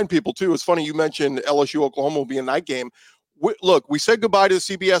to remind people too, it's funny you mentioned LSU Oklahoma will be a night game. We said goodbye to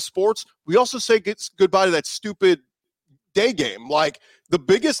CBS Sports. We also say goodbye to that stupid day game. Like the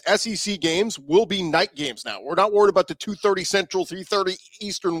biggest SEC games will be night games now. We're not worried about the 2:30 Central, 3:30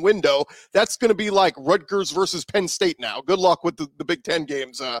 Eastern window. That's going to be like Rutgers versus Penn State now. Good luck with the Big Ten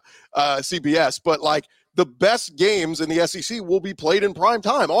games, CBS. But like the best games in the SEC will be played in prime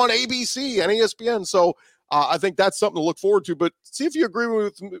time on ABC and ESPN. So I think that's something to look forward to. But see if you agree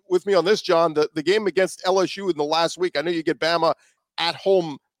with me on this, John. The game against LSU in the last week, I know you get Bama at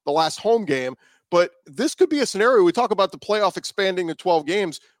home, the last home game. But this could be a scenario. We talk about the playoff expanding to 12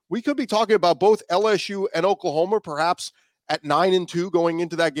 games. We could be talking about both LSU and Oklahoma, perhaps at 9-2 going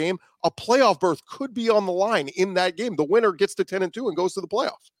into that game. A playoff berth could be on the line in that game. The winner gets to 10-2 and goes to the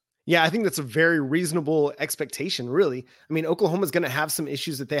playoffs. Yeah, I think that's a very reasonable expectation, really. I mean, Oklahoma's going to have some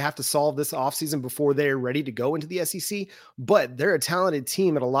issues that they have to solve this offseason before they're ready to go into the SEC, but they're a talented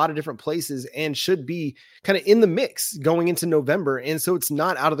team at a lot of different places and should be kind of in the mix going into November. And so it's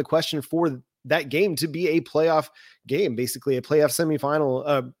not out of the question for that game to be a playoff game, basically a playoff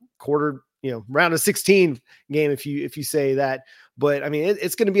semifinal, quarter, round of 16 game, if you say that. But I mean,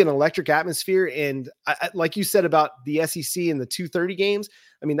 it's going to be an electric atmosphere. And like you said about the SEC and the 2:30 games,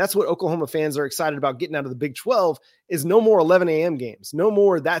 I mean, that's what Oklahoma fans are excited about getting out of the Big 12 is no more 11 a.m. games. No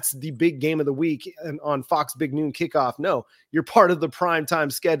more, that's the big game of the week on Fox Big Noon Kickoff. No, you're part of the prime time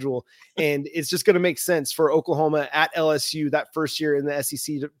schedule. And it's just going to make sense for Oklahoma at LSU that first year in the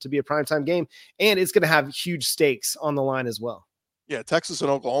SEC to be a primetime game. And it's going to have huge stakes on the line as well. Yeah, Texas and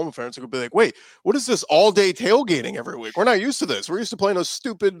Oklahoma fans are going to be like, wait, what is this all-day tailgating every week? We're not used to this. We're used to playing those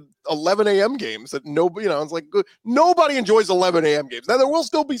stupid 11 a.m. games that nobody, it's like nobody enjoys 11 a.m. games. Now, there will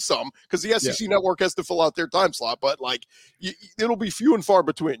still be some because the SEC network has to fill out their time slot, but like it'll be few and far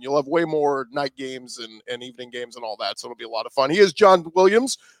between. You'll have way more night games and evening games and all that, so it'll be a lot of fun. He is John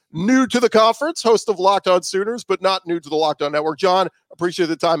Williams, new to the conference, host of Locked On Sooners, but not new to the Locked On Network. John, appreciate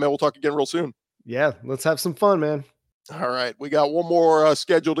the time, man. We'll talk again real soon. Yeah, let's have some fun, man. All right, we got one more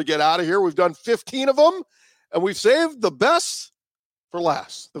schedule to get out of here. We've done 15 of them, and we've saved the best for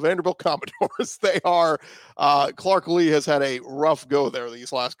last. The Vanderbilt Commodores. They are, Clark Lee has had a rough go there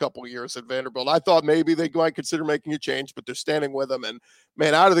these last couple of years at Vanderbilt. I thought maybe they might consider making a change, but they're standing with them. And,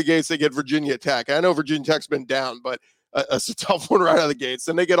 man, out of the gates, they get Virginia Tech. I know Virginia Tech's been down, but it's a tough one right out of the gates.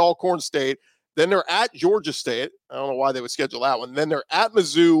 Then they get Alcorn State. Then they're at Georgia State. I don't know why they would schedule that one. Then they're at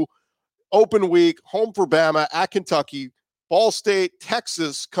Mizzou. Open week, home for Bama, at Kentucky, Ball State,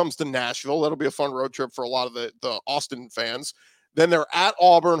 Texas comes to Nashville. That'll be a fun road trip for a lot of the Austin fans. Then they're at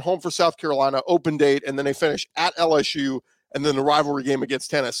Auburn, home for South Carolina, open date, and then they finish at LSU, and then the rivalry game against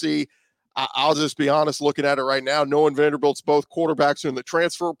Tennessee. I'll just be honest, looking at it right now, knowing Vanderbilt's both quarterbacks are in the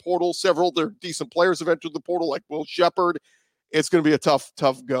transfer portal. Several of their decent players have entered the portal, like Will Shepherd. It's going to be a tough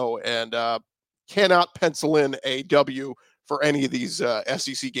go, and cannot pencil in a W for any of these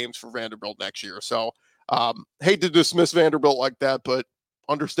SEC games for Vanderbilt next year. So hate to dismiss Vanderbilt like that, but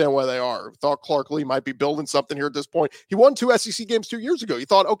understand why they are. Thought Clark Lee might be building something here at this point. He won 2 SEC games 2 years ago. You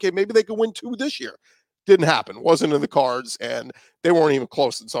thought, okay, maybe they could win 2 this year. Didn't happen. Wasn't in the cards, and they weren't even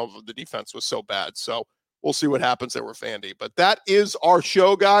close, and some of the defense was so bad. So we'll see what happens there with Vandy. But that is our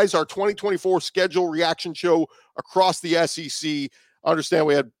show, guys, our 2024 schedule reaction show across the SEC. I understand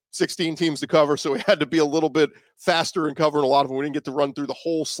we had 16 teams to cover, so we had to be a little bit faster in covering a lot of them. We didn't get to run through the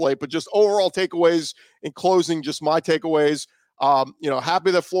whole slate, but just overall takeaways in closing, just my takeaways. Happy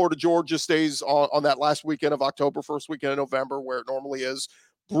that Florida, Georgia stays on that last weekend of October, first weekend of November, where it normally is.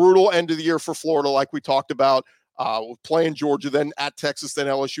 Brutal end of the year for Florida, like we talked about, playing Georgia, then at Texas, then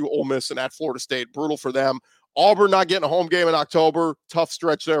LSU, Ole Miss, and at Florida State. Brutal for them. Auburn not getting a home game in October. Tough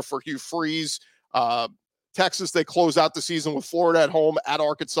stretch there for Hugh Freeze. Texas, they close out the season with Florida at home, at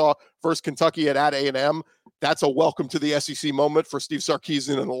Arkansas, versus Kentucky at A&M. That's a welcome to the SEC moment for Steve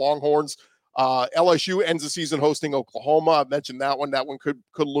Sarkisian and the Longhorns. LSU ends the season hosting Oklahoma. I mentioned that one. That one could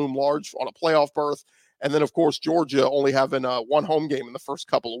loom large on a playoff berth. And then, of course, Georgia only having one home game in the first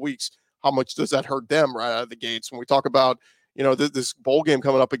couple of weeks. How much does that hurt them right out of the gates? When we talk about, this bowl game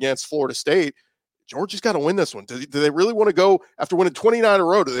coming up against Florida State, Georgia's got to win this one. Do they really want to go after winning 29 in a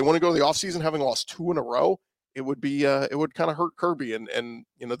row? Do they want to go to the offseason having lost 2 in a row? It would be it would kind of hurt Kirby and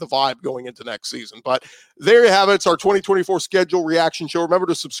the vibe going into next season. But there you have it. It's our 2024 schedule reaction show. Remember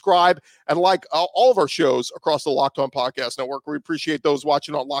to subscribe and like all of our shows across the Locked On Podcast Network. We appreciate those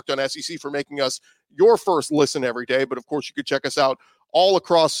watching on Locked On SEC for making us your first listen every day. But of course, you could check us out all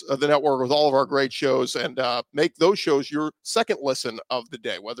across the network with all of our great shows and make those shows your second listen of the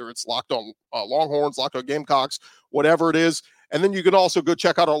day, whether it's Locked On Longhorns, Locked On Gamecocks, whatever it is. And then you can also go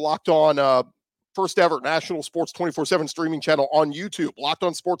check out our Locked On first ever national sports 24/7 streaming channel on YouTube. Locked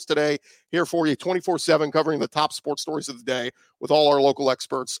On Sports Today, here for you 24/7, covering the top sports stories of the day with all our local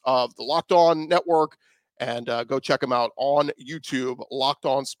experts of the Locked On Network. And go check them out on YouTube, Locked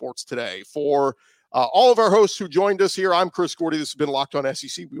On Sports Today. For all of our hosts who joined us here, I'm Chris Gordy. This has been Locked On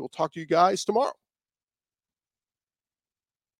SEC. We will talk to you guys tomorrow.